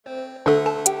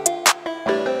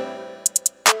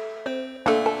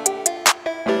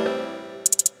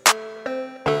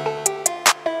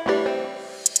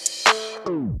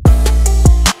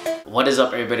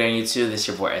up everybody on YouTube? This is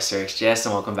your boy SRXJS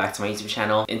and welcome back to my YouTube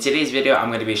channel. In today's video, I'm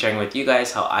going to be sharing with you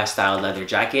guys how I style leather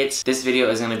jackets. This video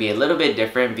is going to be a little bit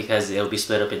different because it'll be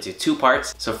split up into two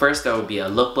parts. So first there will be a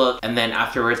lookbook, and then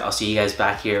afterwards I'll see you guys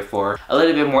back here for a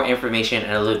little bit more information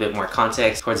and a little bit more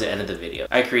context towards the end of the video.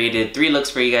 I created 3 looks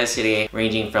for you guys today,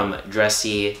 ranging from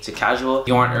dressy to casual. If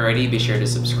you aren't already, be sure to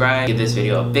subscribe. Give this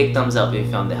video a big thumbs up if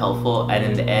you found it helpful, and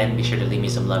in the end, be sure to leave me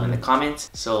some love in the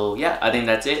comments. So yeah, I think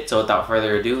that's it. So without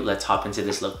further ado, let's hop into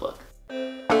this lookbook.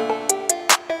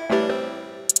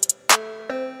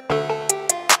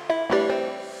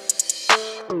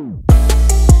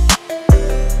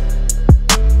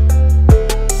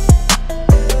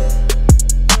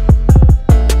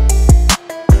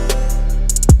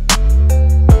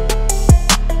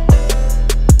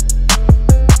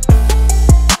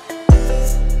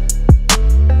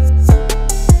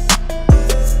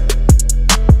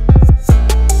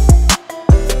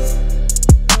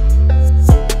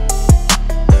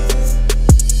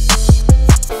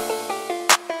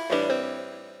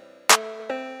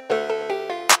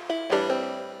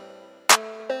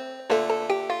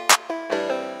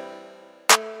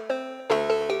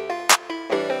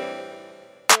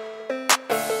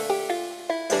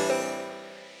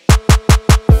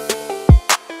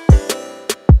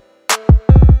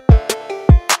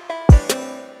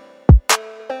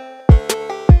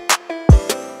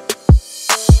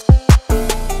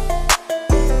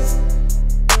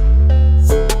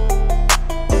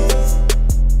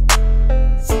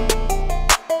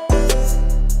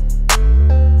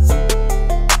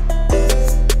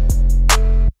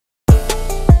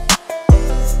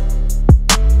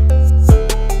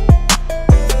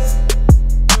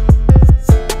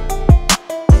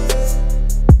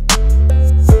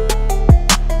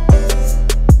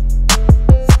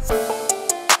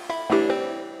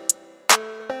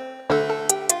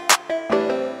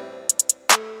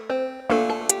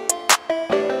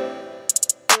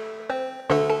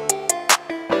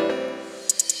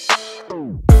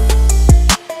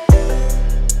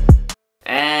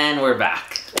 We're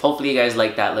back. Hopefully you guys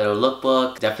like that little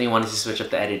lookbook. Definitely wanted to switch up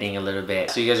the editing a little bit.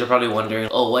 So you guys are probably wondering,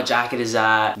 oh, what jacket is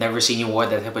that? Never seen you wear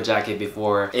that type of jacket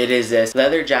before. It is this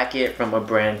leather jacket from a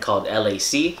brand called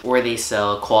LAC, where they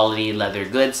sell quality leather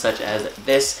goods such as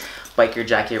this biker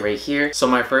jacket right here. So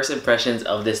my first impressions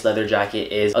of this leather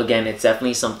jacket is, again, it's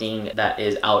definitely something that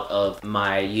is out of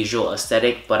my usual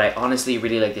aesthetic, but I honestly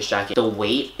really like this jacket. The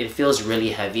weight, it feels really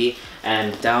heavy,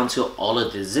 and down to all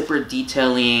of the zipper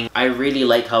detailing. I really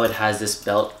like how it has this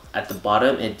belt at the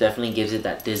bottom. It definitely gives it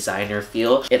that designer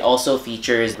feel. It also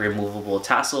features removable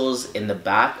tassels in the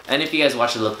back, and if you guys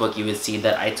watch the lookbook, you would see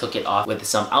that I took it off with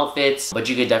some outfits, but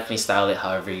you could definitely style it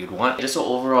however you'd want. Just an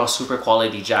overall super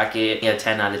quality jacket. Yeah,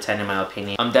 10 out of 10 in my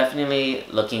opinion. I'm definitely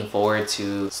looking forward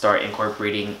to start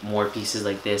incorporating more pieces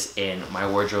like this in my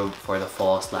wardrobe for the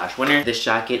fall/winter. This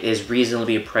jacket is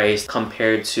reasonably priced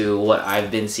compared to what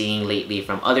I've been seeing lately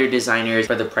from other designers.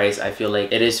 For the price, I feel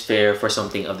like it is fair for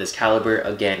something of this caliber.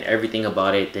 Again, everything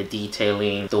about it, the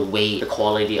detailing, the weight, the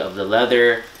quality of the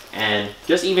leather, and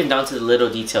just even down to the little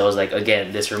details, like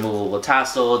again, this removable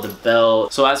tassel, the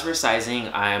belt. So as for sizing,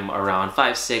 I'm around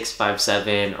 5'6",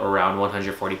 5'7", around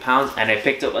 140 pounds, and I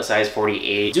picked up a size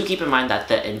 48. Do keep in mind that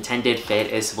the intended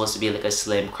fit is supposed to be like a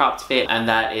slim cropped fit, and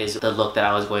that is the look that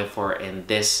I was going for in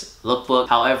this lookbook.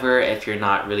 However, if you're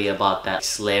not really about that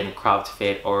slim cropped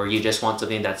fit, or you just want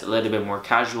something that's a little bit more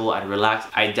casual and relaxed,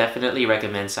 I definitely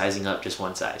recommend sizing up just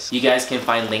one size. You guys can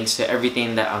find links to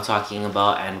everything that I'm talking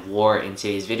about and wore in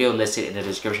today's video listed in the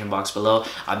description box below.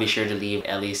 I'll be sure to leave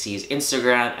LAC's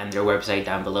Instagram and their website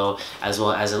down below, as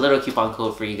well as a little coupon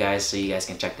code for you guys so you guys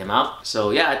can check them out.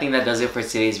 So yeah, I think that does it for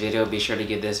today's video. Be sure to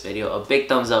give this video a big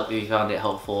thumbs up if you found it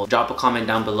helpful. Drop a comment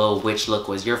down below which look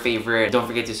was your favorite. Don't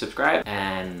forget to subscribe,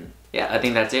 and yeah, I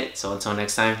think that's it. So until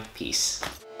next time, peace.